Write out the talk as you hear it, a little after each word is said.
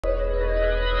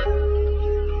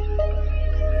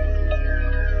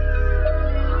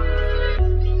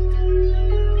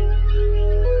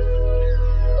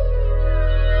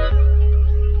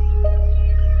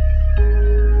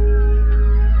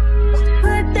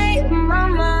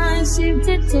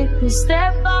take a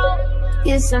step out,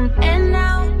 get some air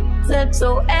now, let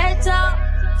your edge out.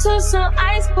 To some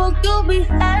iceberg, you'll be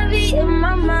heavy in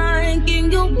my mind.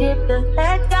 Can you get the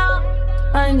heck out?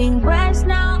 I need rest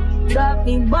now, got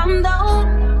me bummed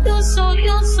out. You so,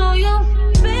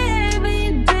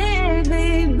 baby,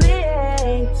 baby,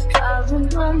 baby. I've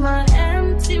been on my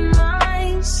empty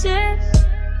mindset.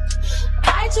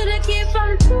 I should've kept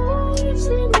from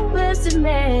losing the best of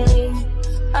me.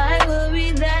 I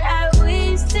worry that I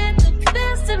wasted the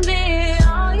best of me.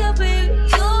 Oh, yeah, baby, you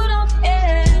don't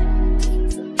care.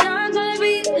 Sometimes I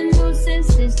be a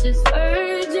nuisance, it's just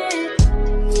urgent.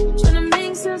 Tryna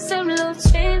make some little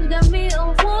change, got me a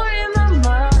war in my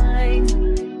mind.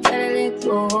 Gotta let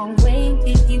go away,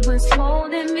 think he was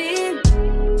holding me.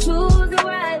 Choose the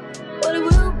right, but it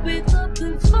will pick up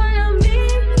in front of me.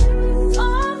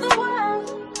 All the while,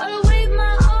 I wave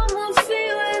my arm, won't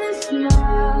feel it and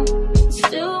smile.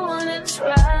 Still wanna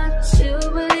try to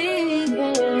believe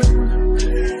in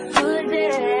good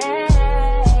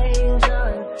days.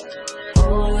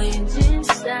 Always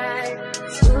inside,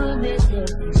 good days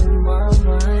in my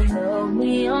mind. Help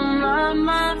me on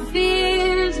my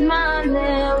fears, my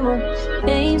never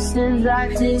since I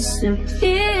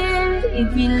disappeared.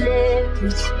 If you left me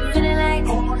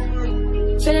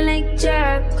feeling like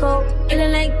Jericho,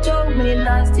 feeling like Joe when he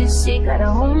lost his shit. Gotta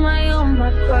hold my own,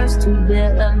 my cross to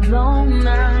bear alone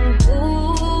now.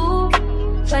 Ooh,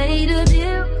 way to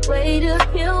dip, way to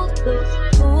kill the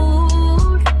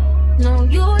food. No,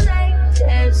 you like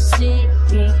that shit,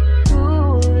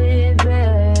 ooh,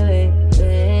 baby,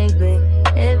 baby.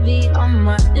 Heavy on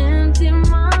my empty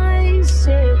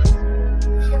mindset.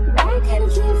 I can't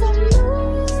keep from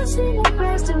losing the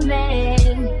best of me.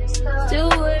 Still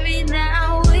worried that I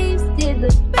wasted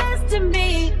the best of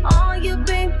me. Oh, you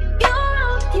babe, you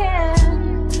don't care.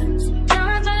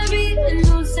 Sometimes I be a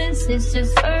nuisance, it's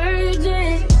just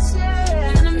urgent.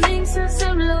 Tryna make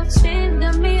some little change,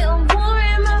 got me a war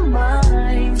in my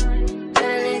mind.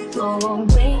 Let it go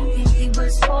away, think he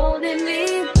was holding me.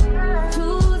 To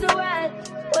the right,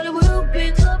 but it will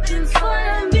pick up in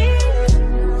front of me.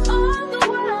 All the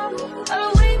while, I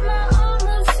wave my arm,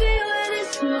 won't feel it and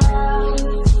smile.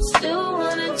 Still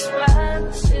wanna try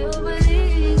to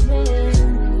believe in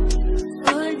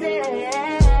good days.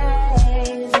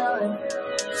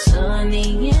 Sunny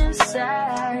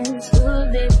inside, good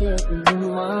days in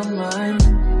my mind.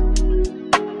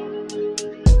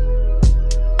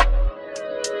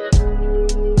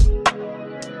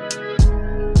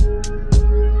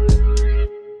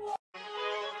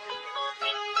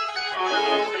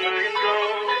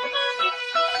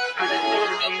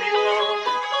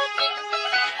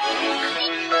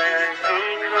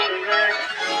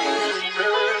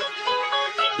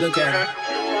 Look at her.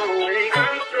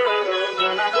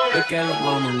 Look at her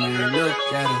mama, man.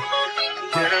 Look at her.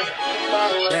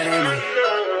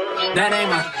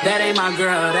 That ain't my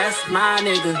girl. That's my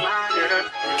nigga.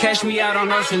 Catch me out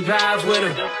on Ocean Drive with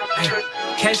her. Hey.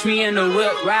 Catch me in the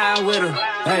whip, ride with her.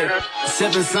 Hey,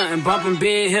 sipping something, bumping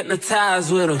big,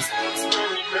 hypnotized with her.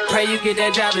 Pray you get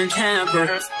that job in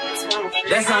Tampa.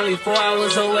 That's only 4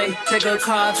 hours away. Take a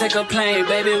car, take a plane,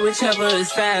 baby, whichever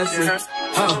is faster.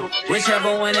 Oh,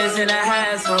 whichever one is in the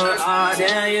hassle. Oh,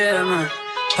 damn, yeah, man.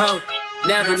 Oh,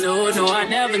 never knew, no, I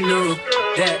never knew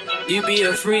that you be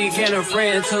a freak and a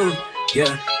friend too.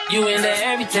 Yeah, you into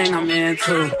everything I'm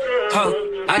into.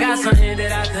 Oh, I got something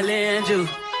that I could lend you.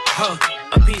 Oh,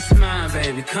 a peace of mind,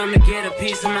 baby. Come and get a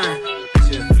peace of mind.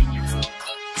 Yeah.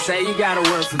 Say you gotta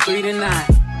work from 3 to 9.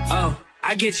 Oh,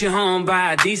 I get you home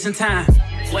by a decent time.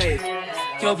 Wait,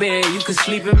 your bed, you can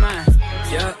sleep in mine.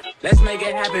 Yeah, let's make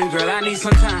it happen, girl, I need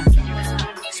some time.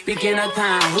 Speaking of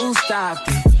time, who stopped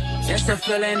it? That's the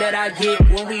feeling that I get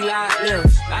when we lock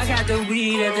lips. I got the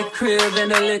weed at the crib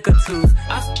and the liquor too.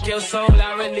 I fuck your soul,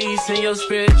 I release in your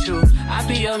spiritual. I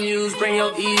be your muse, bring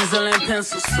your easel and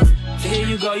pencils too. Here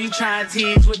you go, you try and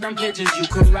tease with them pictures. You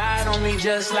could ride on me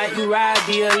just like you ride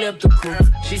the elliptical.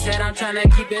 She said I'm trying to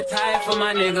keep it tight for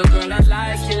my nigga. Girl, I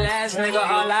like your last nigga,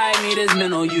 all I need is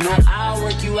mental. You know I'll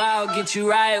work you out, get you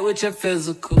right with your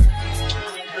physical.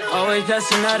 Always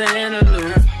just another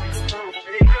interlude.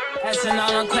 Asking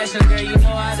all them questions, girl, you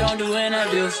know I don't do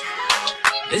interviews.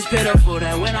 It's pitiful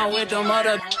that when I'm with them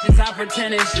other bitches, I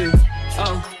pretend it's you.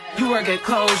 Oh, you work at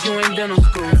Kohl's, you in dental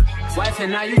school. Wife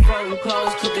and now you folding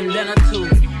clothes, cooking dinner too.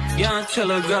 Young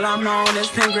chiller, girl, I'm known as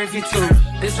Pin Griffey too.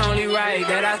 It's only right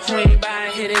that I swing by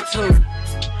and hit it too.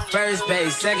 First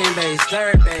base, second base,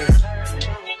 third base.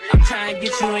 I'm trying to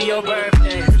get you in your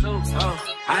birthday. Oh,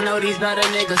 I know these other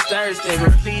niggas thirsty,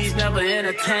 but please never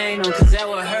entertain them, cause that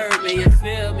would hurt me, you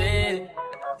feel me?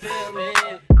 Feel me?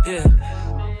 Yeah.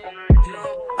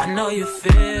 I know you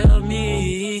feel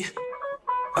me.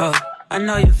 Oh, I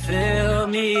know you feel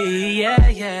me. Yeah,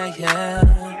 yeah, yeah.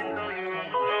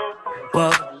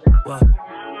 Whoa, whoa.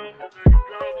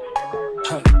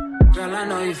 Huh. Girl, I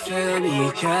know you feel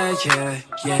me. Yeah, yeah,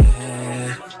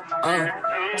 yeah. Oh,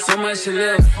 so much to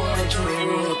live for,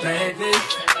 true, baby.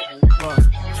 Whoa.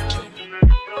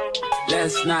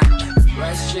 Let's not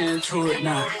rush into it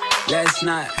now. Let's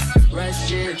not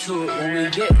rush into it. When we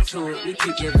get to it, we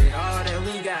can give it all that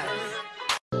we got.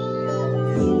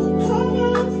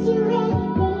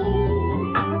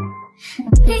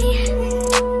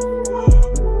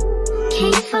 Can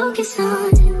you focus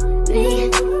on me?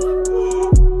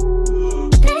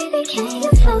 Baby, can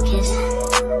you focus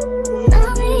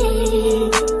on me?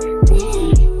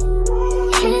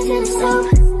 Hands in the stove,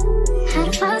 how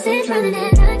the faucet's running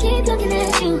and I keep looking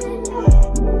at you.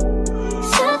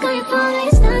 Stuck on your phone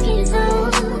like stuck in your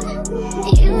zone.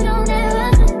 You don't ever,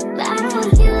 but I don't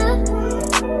wanna give up.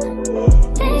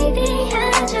 Baby, I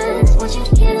just want you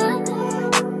to get up.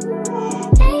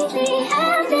 Lately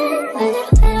I've been a little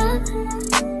better.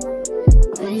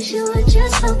 Wish you would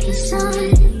just focus on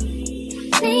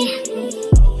me.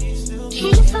 Can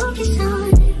you focus on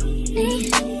me?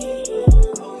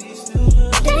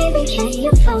 Baby, can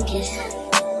you focus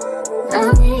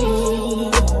on me?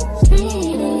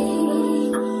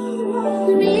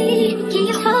 Can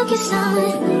you focus on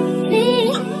me?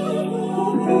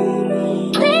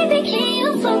 Baby, can you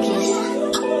focus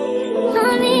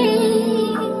on me?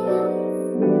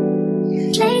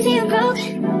 Lazy and broke,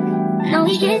 know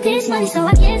we get this money, so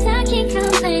I guess I can't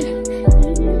complain.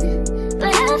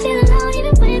 But I feel alone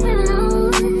even when we're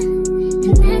alone.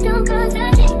 And that don't cause I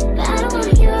think, but I don't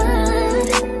wanna give up.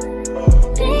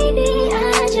 Baby, I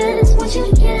just want you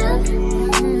to get up.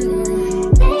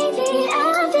 Baby,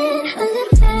 I've been a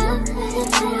little better,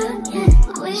 yeah.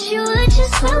 Wish you would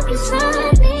just focus on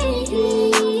me.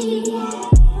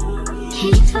 Can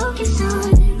you focus on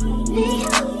me?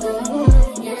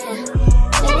 Yeah.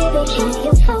 Baby, can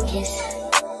you focus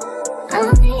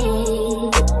on me?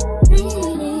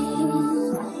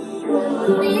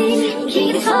 Can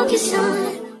you focus on me?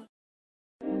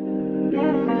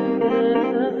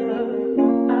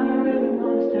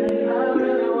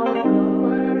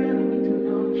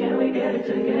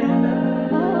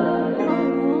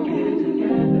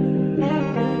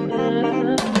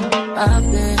 I've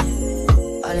been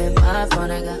all in my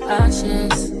phone, I got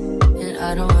options. And I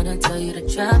don't wanna tell you to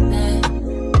drop it,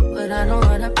 but I don't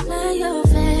wanna play your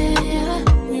fair.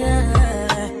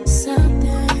 Yeah,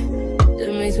 something that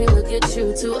makes me look at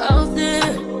you too often.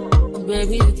 Oh,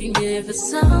 baby, you can give it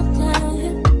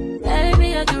something.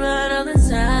 Baby, I can run all the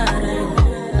time.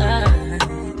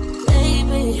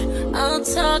 Baby, I'm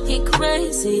talking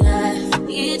crazy. I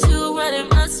need you running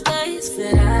my space,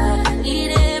 but I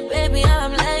need it, baby.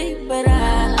 I'm late, but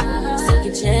I still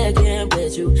can check in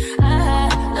with you. I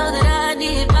know that I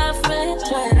need my friends,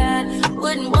 but I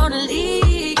wouldn't wanna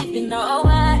leave. You know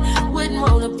I wouldn't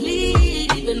wanna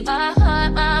bleed. Even my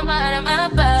heart, my mind, and my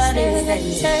body.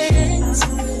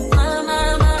 My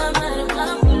mind, my mind, and my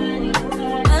body.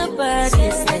 My body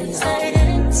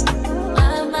says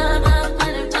my mind, my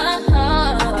mind, and my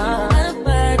heart. My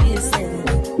body says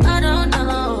I don't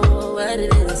know what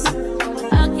it is.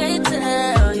 I can't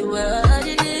tell you what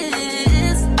it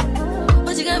is,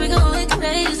 but you got me going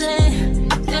crazy.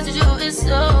 Just you is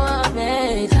so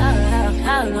amazing.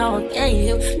 How long can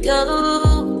you go,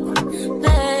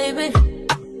 baby?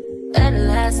 That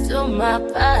last to my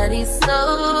body so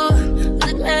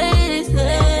crazy.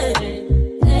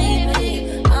 Baby,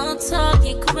 I'm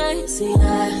talking crazy. I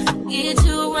need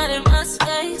you running my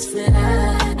space, but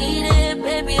I need it,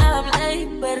 baby. I'm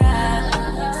late, but I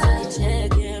still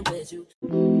check in with you.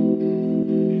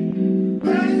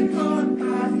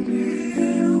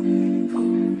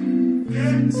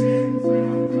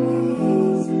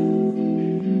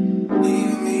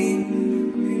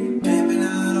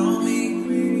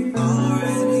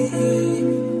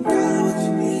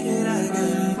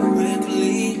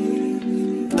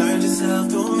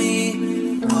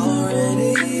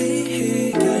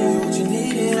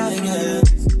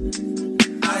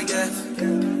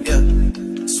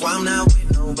 I'm not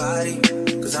with nobody,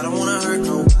 cause I don't wanna hurt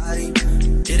nobody.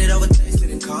 Did it over text,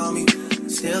 didn't call me.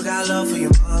 Still got love for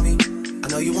your mommy. I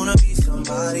know you wanna be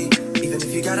somebody, even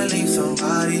if you gotta leave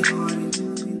somebody.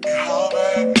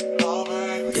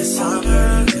 Yes, I'm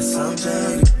hurt, yes, I'm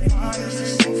dirty.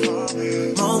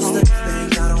 Most of the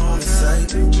things I don't wanna say.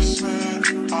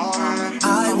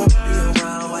 I won't be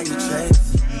around while you chase.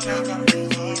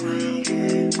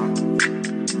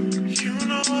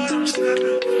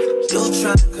 You'll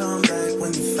try to come back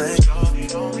when you faint.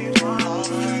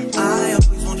 I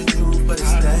always wanted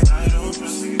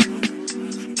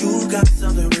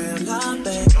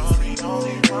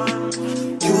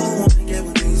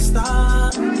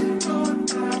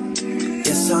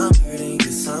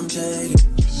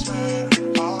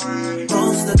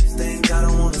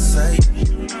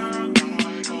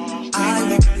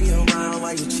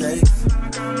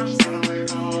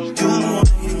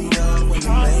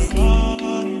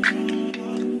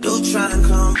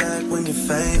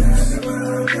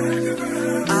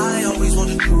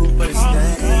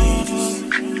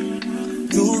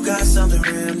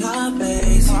something real, not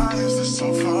base. Why is this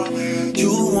so funny?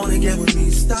 You wanna get with me,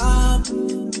 stop.